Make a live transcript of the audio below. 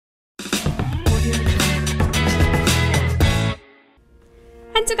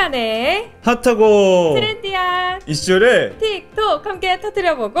주간에 핫하고 트렌디한 이슈를 틱톡 함께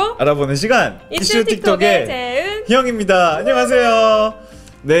터뜨려보고 알아보는 시간, 이슈틱톡의 재은 희영입니다. 안녕하세요.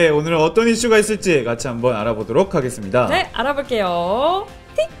 네, 오늘은 어떤 이슈가 있을지 같이 한번 알아보도록 하겠습니다. 네, 알아볼게요.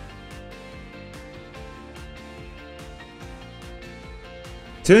 틱!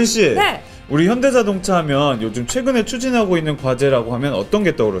 재은씨, 네. 우리 현대자동차 하면 요즘 최근에 추진하고 있는 과제라고 하면 어떤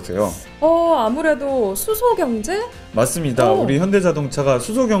게 떠오르세요? 아무래도 수소경제? 맞습니다. 우리 현대자동차가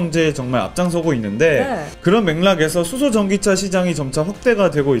수소경제에 정말 앞장서고 있는데 네. 그런 맥락에서 수소전기차 시장이 점차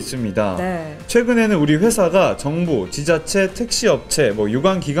확대가 되고 있습니다. 네. 최근에는 우리 회사가 정부, 지자체, 택시업체,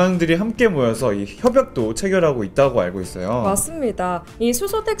 유관기관들이 함께 모여서 이 협약도 체결하고 있다고 알고 있어요. 맞습니다. 이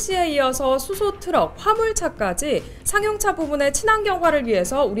수소택시에 이어서 수소트럭, 화물차까지 상용차 부분의 친환경화를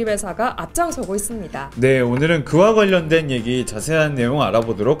위해서 우리 회사가 앞장서고 있습니다. 네, 오늘은 그와 관련된 얘기 자세한 내용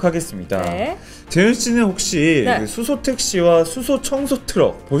알아보도록 하겠습니다. 네. 재은 씨는 혹시 네. 수소택시와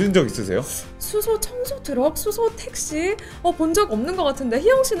수소청소트럭 보신 적 있으세요? 수소청소트럭? 수소택시? 본 적 없는 것 같은데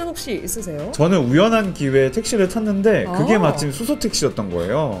희영 씨는 혹시 있으세요? 저는 우연한 기회에 택시를 탔는데 그게 아. 마침 수소택시였던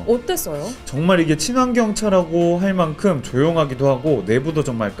거예요. 어땠어요? 정말 이게 친환경차라고 할 만큼 조용하기도 하고 내부도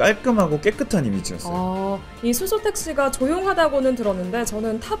정말 깔끔하고 깨끗한 이미지였어요. 이 수소택시가 조용하다고는 들었는데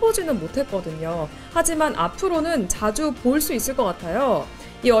저는 타보지는 못했거든요. 하지만 앞으로는 자주 볼 수 있을 것 같아요.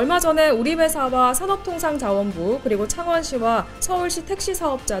 이 얼마 전에 우리 회사와 산업통상자원부 그리고 창원시와 서울시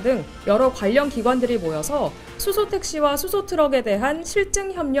택시사업자 등 여러 관련 기관들이 모여서 수소택시와 수소트럭에 대한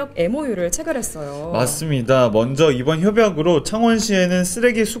실증협력 MOU를 체결했어요. 맞습니다. 먼저 이번 협약으로 창원시에는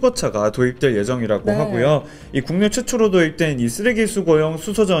쓰레기 수거차가 도입될 예정이라고 네. 하고요. 이 국내 최초로 도입된 이 쓰레기 수거용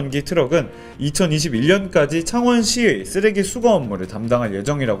수소전기 트럭은 2021년까지 창원시의 쓰레기 수거 업무를 담당할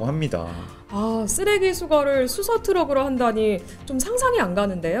예정이라고 합니다. 쓰레기 수거를 수소트럭으로 한다니 좀 상상이 안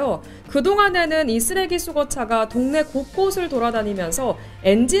가는데요. 그동안에는 이 쓰레기 수거차가 동네 곳곳을 돌아다니면서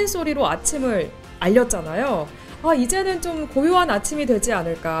엔진 소리로 아침을 알렸잖아요. 이제는 좀 고요한 아침이 되지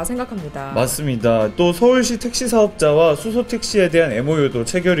않을까 생각합니다. 맞습니다. 또 서울시 택시사업자와 수소택시에 대한 MOU도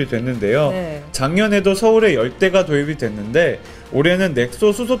체결이 됐는데요. 네. 작년에도 서울에 10대가 도입이 됐는데 올해는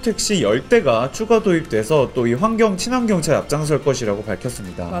넥소 수소택시 10대가 추가 도입돼서 또 이 환경 친환경차에 앞장설 것이라고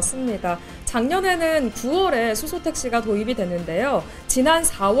밝혔습니다. 맞습니다. 작년에는 9월에 수소택시가 도입이 됐는데요. 지난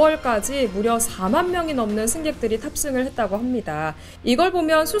 4월까지 무려 4만 명이 넘는 승객들이 탑승을 했다고 합니다. 이걸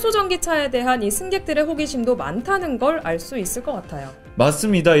보면 수소전기차에 대한 이 승객들의 호기심도 많다는 걸 알 수 있을 것 같아요.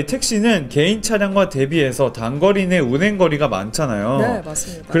 맞습니다. 이 택시는 개인 차량과 대비해서 단거리 내 운행거리가 많잖아요. 네,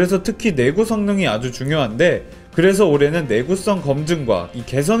 맞습니다. 그래서 특히 내구 성능이 아주 중요한데 그래서 올해는 내구성 검증과 이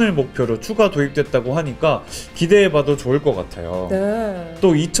개선을 목표로 추가 도입됐다고 하니까 기대해봐도 좋을 것 같아요. 네.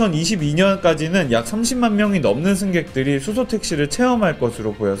 또 2022년까지는 약 30만 명이 넘는 승객들이 수소택시를 체험할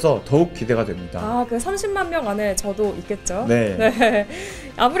것으로 보여서 더욱 기대가 됩니다. 그 30만 명 안에 저도 있겠죠? 네. 네.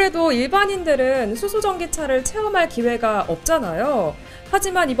 아무래도 일반인들은 수소전기차를 체험할 기회가 없잖아요.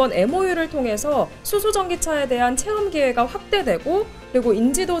 하지만 이번 MOU를 통해서 수소전기차에 대한 체험 기회가 확대되고 그리고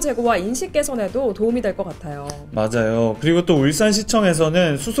인지도 제고와 인식 개선에도 도움이 될 것 같아요. 맞아요. 그리고 또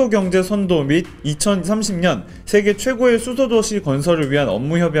울산시청에서는 수소경제 선도 및 2030년 세계 최고의 수소도시 건설을 위한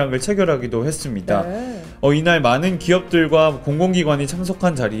업무 협약을 체결하기도 했습니다. 네. 이날 많은 기업들과 공공기관이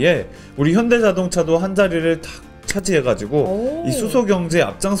참석한 자리에 우리 현대자동차도 한 자리를 탁 차지해가지고 이 수소경제에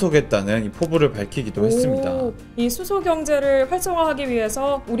앞장서겠다는 이 포부를 밝히기도 했습니다. 이 수소경제를 활성화하기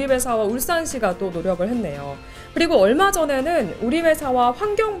위해서 우리 회사와 울산시가 또 노력을 했네요. 그리고 얼마 전에는 우리 회사와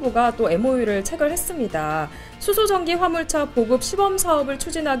환경부가 또 MOU를 체결했습니다. 수소전기 화물차 보급 시범 사업을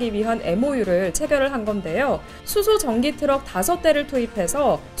추진하기 위한 MOU를 체결을 한 건데요. 수소전기 트럭 5대를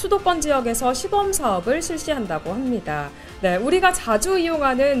투입해서 수도권 지역에서 시범 사업을 실시한다고 합니다. 네, 우리가 자주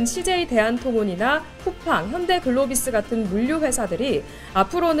이용하는 CJ 대한통운이나 쿠팡, 현대글로비스 같은 물류 회사들이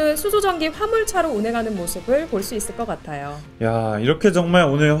앞으로는 수소전기 화물차로 운행하는 모습을 볼 수 있을 것 같아요. 야, 이렇게 정말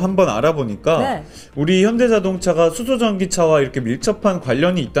오늘 한번 알아보니까 네. 우리 현대자동차가 수소전기차와 이렇게 밀접한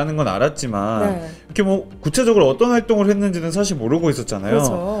관련이 있다는 건 알았지만 이렇게 구체적으로 어떤 활동을 했는지는 사실 모르고 있었잖아요.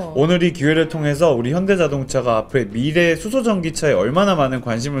 그렇죠. 오늘 이 기회를 통해서 우리 현대자동차가 앞으로 미래 수소전기차에 얼마나 많은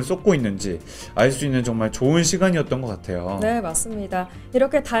관심을 쏟고 있는지 알 수 있는 정말 좋은 시간이었던 것 같아요. 네, 맞습니다.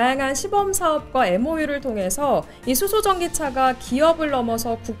 이렇게 다양한 시범 사업과 MOU를 통해서 이 수소전기차가 기업을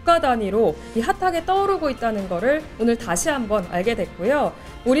넘어서 국가 단위로 이 핫하게 떠오르고 있다는 거를 오늘 다시 한번 알게 됐고요.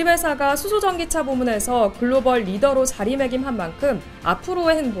 우리 회사가 수소전기차 부문에서 글로벌 리더로 자리매김한 만큼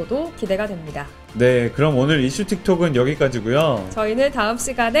앞으로의 행보도 기대가 됩니다. 네, 그럼 오늘 이슈틱톡은 여기까지고요. 저희는 다음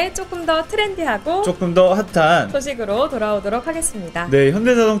시간에 조금 더 트렌디하고 조금 더 핫한 소식으로 돌아오도록 하겠습니다. 네,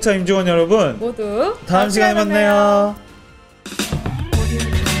 현대자동차 임직원 여러분 모두 다음 시간에 만나요.